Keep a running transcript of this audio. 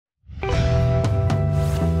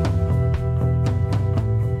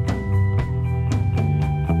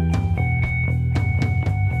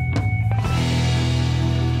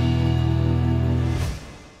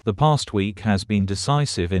The past week has been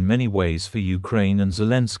decisive in many ways for Ukraine and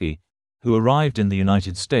Zelensky, who arrived in the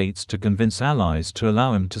United States to convince allies to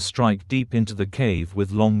allow him to strike deep into the cave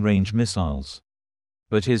with long-range missiles.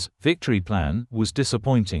 But his victory plan was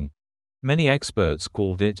disappointing. Many experts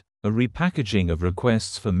called it a repackaging of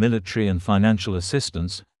requests for military and financial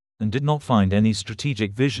assistance, and did not find any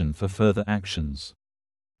strategic vision for further actions.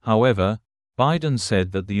 However, Biden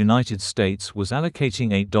said that the United States was allocating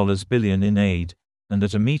 $8 billion in aid, and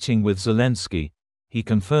at a meeting with Zelensky, he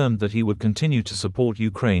confirmed that he would continue to support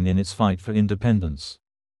Ukraine in its fight for independence.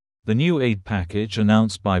 The new aid package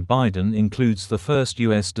announced by Biden includes the first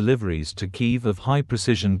U.S. deliveries to Kyiv of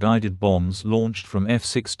high-precision guided bombs launched from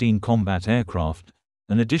F-16 combat aircraft,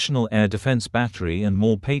 an additional air defense battery and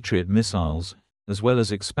more Patriot missiles, as well as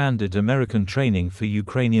expanded American training for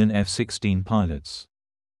Ukrainian F-16 pilots.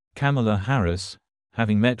 Kamala Harris,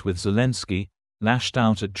 having met with Zelensky, lashed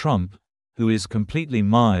out at Trump, who is completely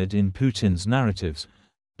mired in Putin's narratives,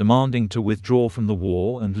 demanding to withdraw from the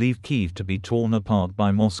war and leave Kyiv to be torn apart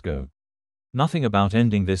by Moscow. Nothing about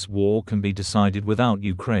ending this war can be decided without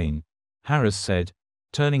Ukraine, Harris said,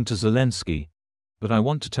 turning to Zelensky, but I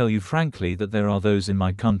want to tell you frankly that there are those in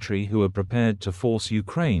my country who are prepared to force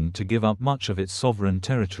Ukraine to give up much of its sovereign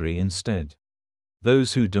territory instead.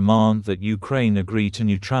 Those who demand that Ukraine agree to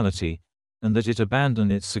neutrality, and that it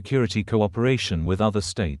abandon its security cooperation with other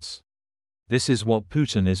states. This is what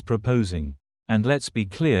Putin is proposing. And let's be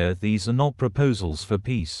clear, these are not proposals for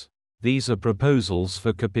peace. These are proposals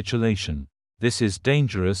for capitulation. This is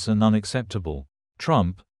dangerous and unacceptable.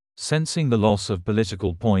 Trump, sensing the loss of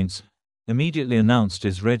political points, immediately announced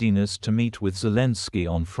his readiness to meet with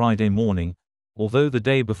Zelensky on Friday morning, although the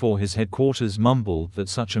day before his headquarters mumbled that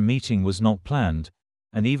such a meeting was not planned,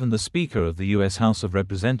 and even the Speaker of the U.S. House of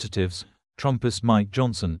Representatives, Trumpist Mike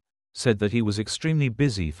Johnson, said that he was extremely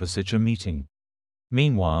busy for such a meeting.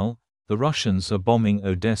 Meanwhile, the Russians are bombing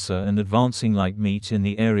Odessa and advancing like meat in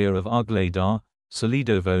the area of Ugledar,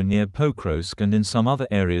 Solidovo near Pokrovsk and in some other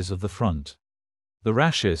areas of the front. The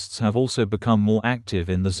Rashists have also become more active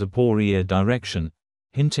in the Zaporizhzhia direction,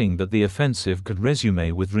 hinting that the offensive could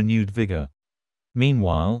resume with renewed vigor.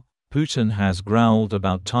 Meanwhile, Putin has growled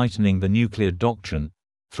about tightening the nuclear doctrine,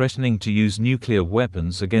 threatening to use nuclear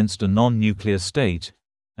weapons against a non-nuclear state,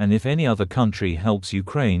 and if any other country helps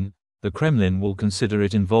Ukraine, the Kremlin will consider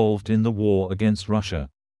it involved in the war against Russia.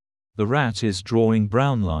 The rat is drawing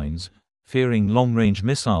brown lines, fearing long-range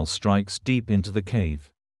missile strikes deep into the cave.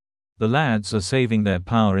 The lads are saving their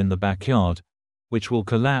power in the backyard, which will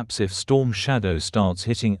collapse if Storm Shadow starts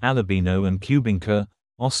hitting Alabino and Kubinka,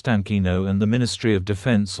 Ostankino and the Ministry of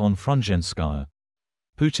Defense on Frunzenskaya.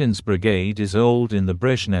 Putin's brigade is old in the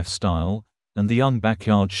Brezhnev style, and the young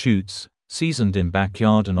backyard shoots, seasoned in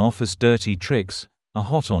backyard and office dirty tricks, are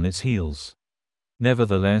hot on its heels.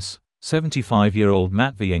 Nevertheless, 75-year-old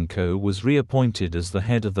Matvienko was reappointed as the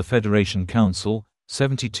head of the Federation Council,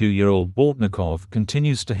 72-year-old Bortnikov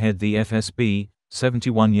continues to head the FSB,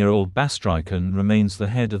 71-year-old Bastrykhin remains the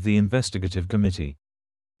head of the investigative committee.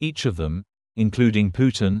 Each of them, including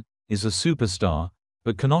Putin, is a superstar,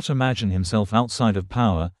 but cannot imagine himself outside of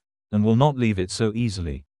power, and will not leave it so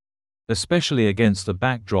easily. Especially against the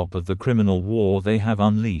backdrop of the criminal war they have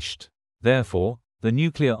unleashed. Therefore, the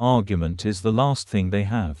nuclear argument is the last thing they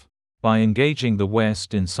have. By engaging the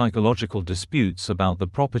West in psychological disputes about the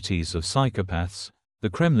properties of psychopaths, the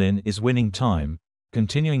Kremlin is winning time,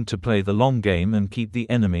 continuing to play the long game and keep the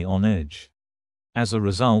enemy on edge. As a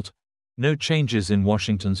result, no changes in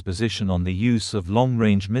Washington's position on the use of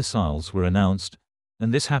long-range missiles were announced,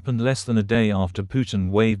 and this happened less than a day after Putin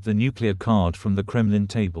waved the nuclear card from the Kremlin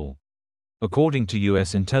table. According to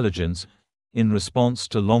U.S. intelligence, in response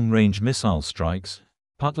to long-range missile strikes,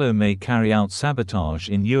 Putlo may carry out sabotage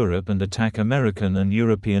in Europe and attack American and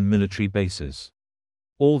European military bases.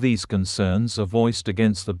 All these concerns are voiced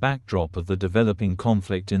against the backdrop of the developing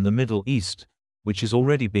conflict in the Middle East, which is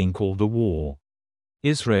already being called a war.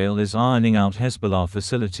 Israel is ironing out Hezbollah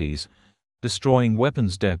facilities, destroying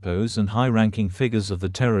weapons depots and high-ranking figures of the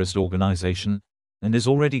terrorist organization, and is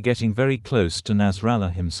already getting very close to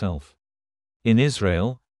Nasrallah himself. In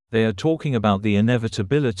Israel, they are talking about the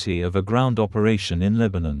inevitability of a ground operation in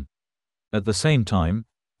Lebanon. At the same time,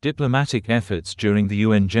 diplomatic efforts during the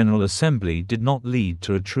UN General Assembly did not lead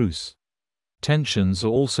to a truce. Tensions are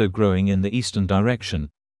also growing in the eastern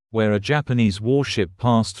direction, where a Japanese warship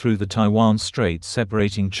passed through the Taiwan Strait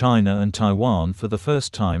separating China and Taiwan for the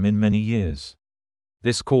first time in many years.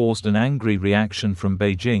 This caused an angry reaction from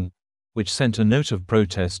Beijing, which sent a note of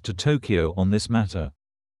protest to Tokyo on this matter.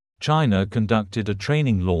 China conducted a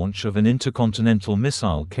training launch of an intercontinental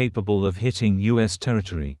missile capable of hitting U.S.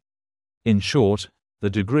 territory. In short, The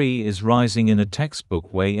degree is rising in a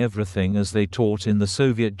textbook way, everything as they taught in the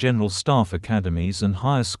Soviet General Staff academies and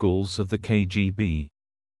higher schools of the KGB.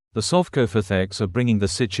 The Sovkofetheks are bringing the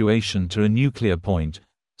situation to a nuclear point,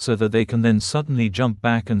 so that they can then suddenly jump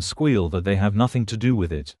back and squeal that they have nothing to do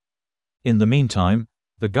with it. In the meantime,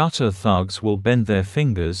 the gutter thugs will bend their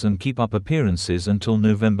fingers and keep up appearances until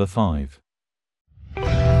November 5.